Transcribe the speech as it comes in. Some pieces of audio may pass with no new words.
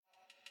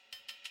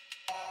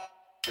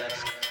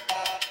It's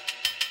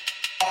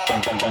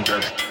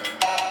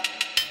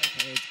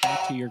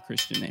back to your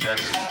Christian name.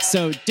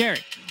 So,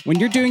 Derek, when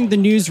you're doing the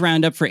news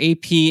roundup for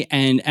AP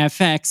and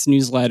FX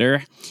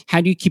newsletter, how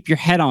do you keep your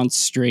head on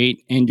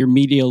straight and your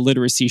media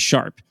literacy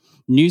sharp?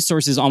 News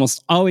sources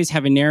almost always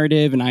have a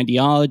narrative, an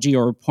ideology,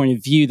 or a point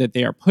of view that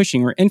they are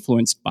pushing or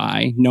influenced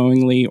by,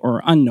 knowingly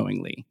or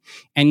unknowingly.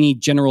 Any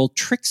general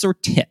tricks or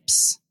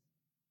tips?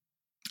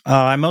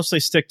 I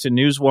mostly stick to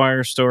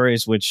newswire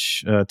stories,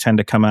 which tend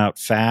to come out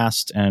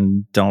fast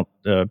and don't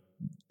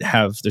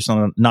there's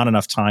not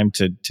enough time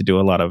to do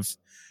a lot of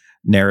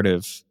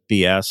narrative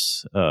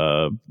BS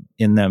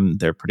in them.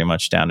 They're pretty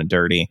much down and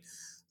dirty.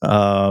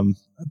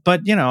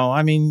 But,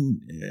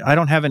 I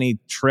don't have any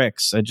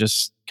tricks. I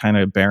just kind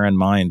of bear in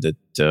mind that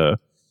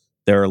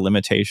there are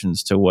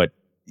limitations to what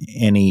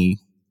any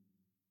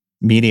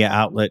media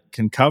outlet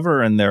can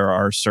cover, and there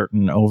are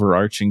certain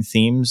overarching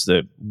themes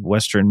that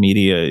Western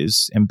media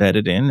is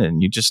embedded in,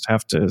 and you just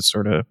have to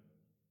sort of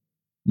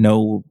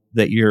know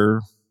that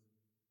you're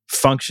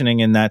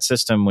functioning in that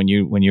system when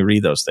you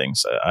read those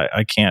things.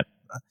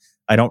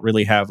 I don't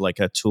really have like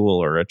a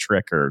tool or a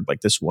trick or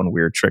like this one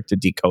weird trick to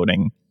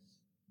decoding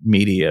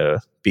media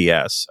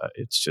BS.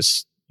 It's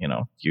just,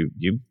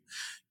 you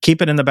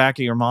keep it in the back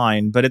of your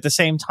mind, but at the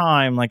same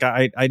time, like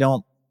I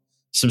don't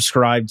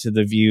subscribe to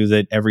the view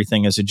that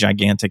everything is a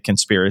gigantic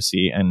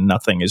conspiracy and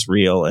nothing is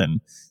real, and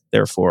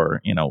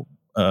therefore,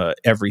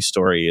 every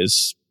story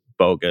is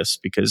bogus,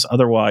 because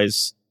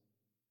otherwise,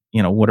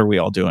 what are we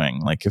all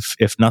doing? Like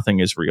if nothing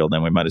is real,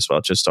 then we might as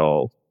well just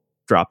all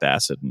drop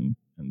acid and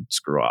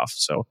screw off.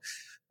 So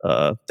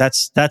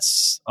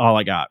that's all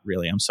I got,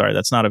 really. I'm sorry,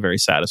 that's not a very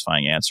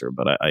satisfying answer,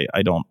 but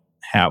I don't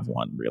have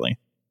one really.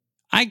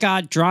 I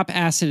got drop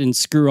acid and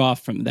screw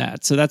off from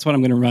that. So that's what I'm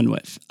going to run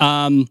with.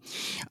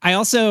 I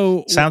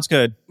also... Sounds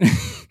good.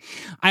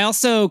 I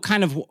also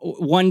kind of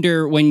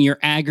wonder, when you're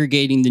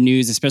aggregating the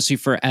news, especially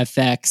for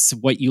FX,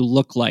 what you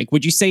look like.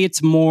 Would you say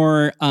it's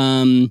more...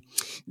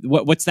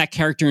 what's that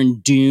character in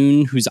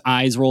Dune whose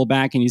eyes roll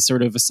back and he's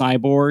sort of a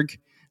cyborg?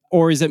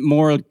 Or is it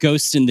more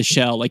Ghost in the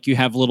Shell, like you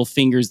have little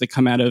fingers that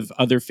come out of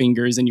other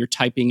fingers and you're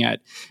typing at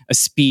a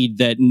speed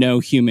that no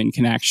human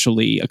can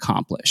actually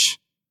accomplish?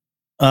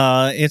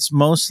 It's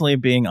mostly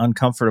being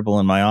uncomfortable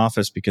in my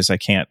office because I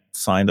can't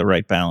find the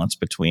right balance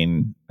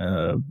between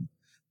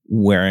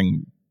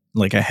wearing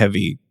like a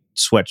heavy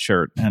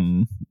sweatshirt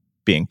and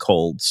being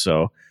cold.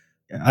 So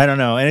I don't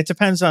know, and it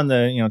depends on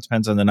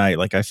the night.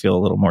 Like I feel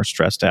a little more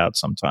stressed out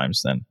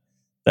sometimes than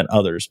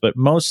others, but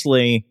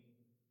mostly,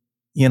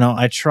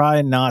 I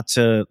try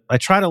to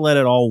let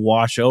it all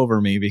wash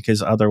over me,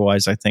 because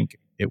otherwise I think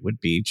it would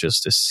be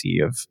just a sea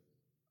of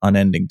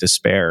unending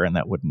despair, and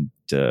that wouldn't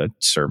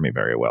serve me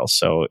very well.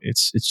 So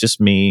it's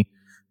just me,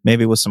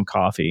 maybe with some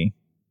coffee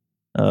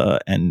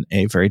and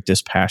a very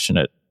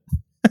dispassionate,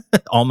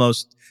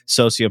 almost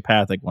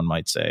sociopathic, one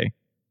might say,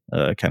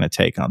 kind of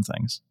take on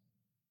things.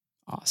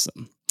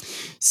 Awesome.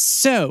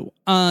 So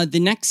the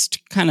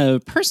next kind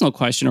of personal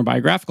question or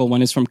biographical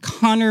one is from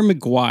Connor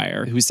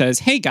McGuire, who says,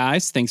 "Hey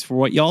guys, thanks for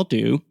what y'all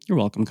do." You're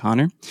welcome,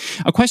 Connor.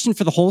 A question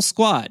for the whole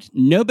squad.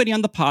 Nobody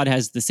on the pod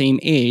has the same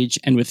age,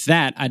 and with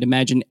that, I'd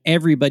imagine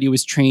everybody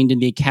was trained in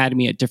the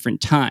academy at different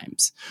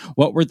times.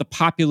 What were the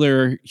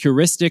popular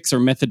heuristics or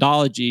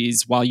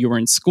methodologies while you were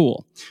in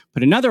school?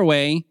 Put another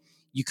way,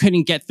 you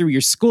couldn't get through your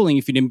schooling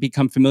if you didn't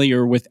become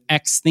familiar with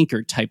X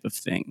thinker type of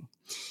thing.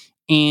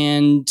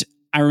 And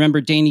I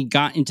remember Danny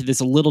got into this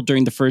a little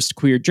during the first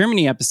Queer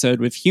Germany episode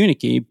with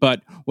Hunicke,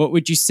 but what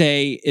would you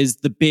say is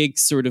the big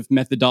sort of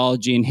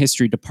methodology in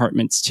history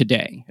departments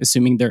today,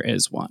 assuming there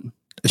is one?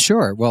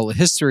 Sure. Well,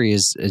 history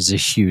is a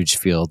huge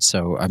field,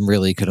 so I'm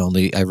really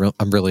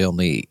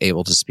only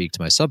able to speak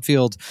to my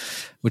subfield,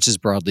 which is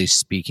broadly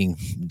speaking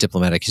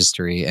diplomatic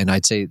history. And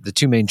I'd say the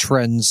two main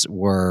trends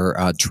were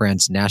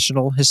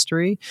transnational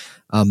history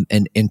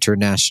and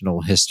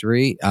international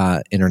history.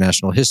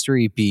 International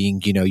history being,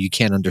 you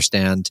can't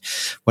understand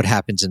what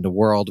happens in the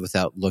world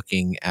without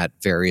looking at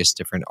various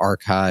different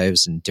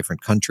archives in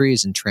different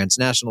countries. And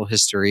transnational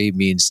history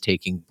means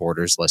taking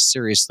borders less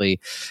seriously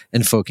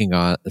and focusing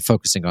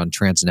on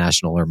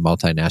transnational or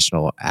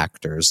multinational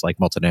actors like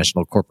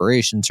multinational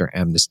corporations or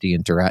Amnesty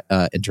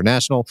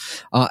International.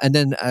 And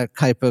then a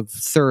type of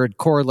third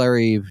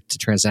corollary to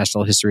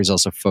transnational history is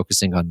also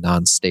focusing on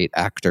non-state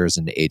actors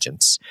and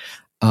agents.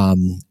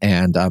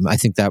 I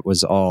think that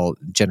was all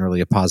generally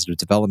a positive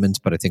development,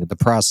 but I think in the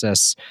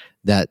process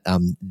that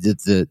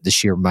the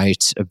sheer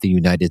might of the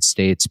United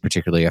States,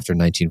 particularly after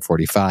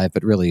 1945,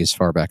 but really as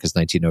far back as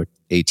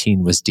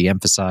 1918, was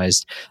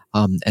de-emphasized,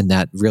 and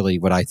that really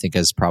what I think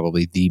is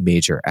probably the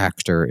major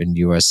actor in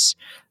U.S.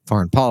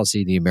 foreign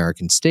policy, the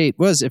American state,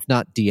 was, if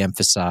not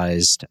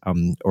de-emphasized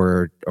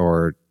or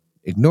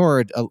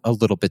ignored, a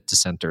little bit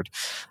discentered.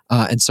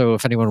 And so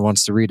if anyone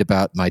wants to read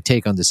about my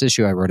take on this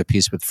issue, I wrote a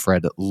piece with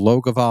Fred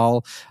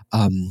Logeval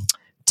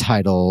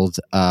titled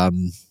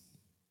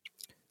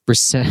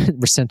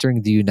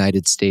recentering the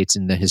United States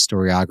in the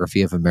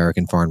historiography of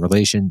American foreign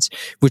relations,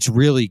 which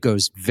really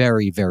goes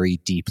very, very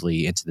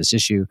deeply into this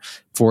issue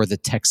for the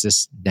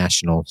Texas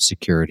National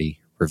Security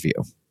Review.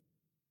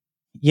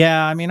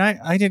 Yeah, I mean,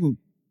 I didn't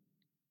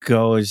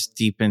go as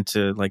deep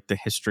into like the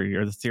history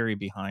or the theory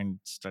behind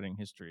studying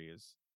history as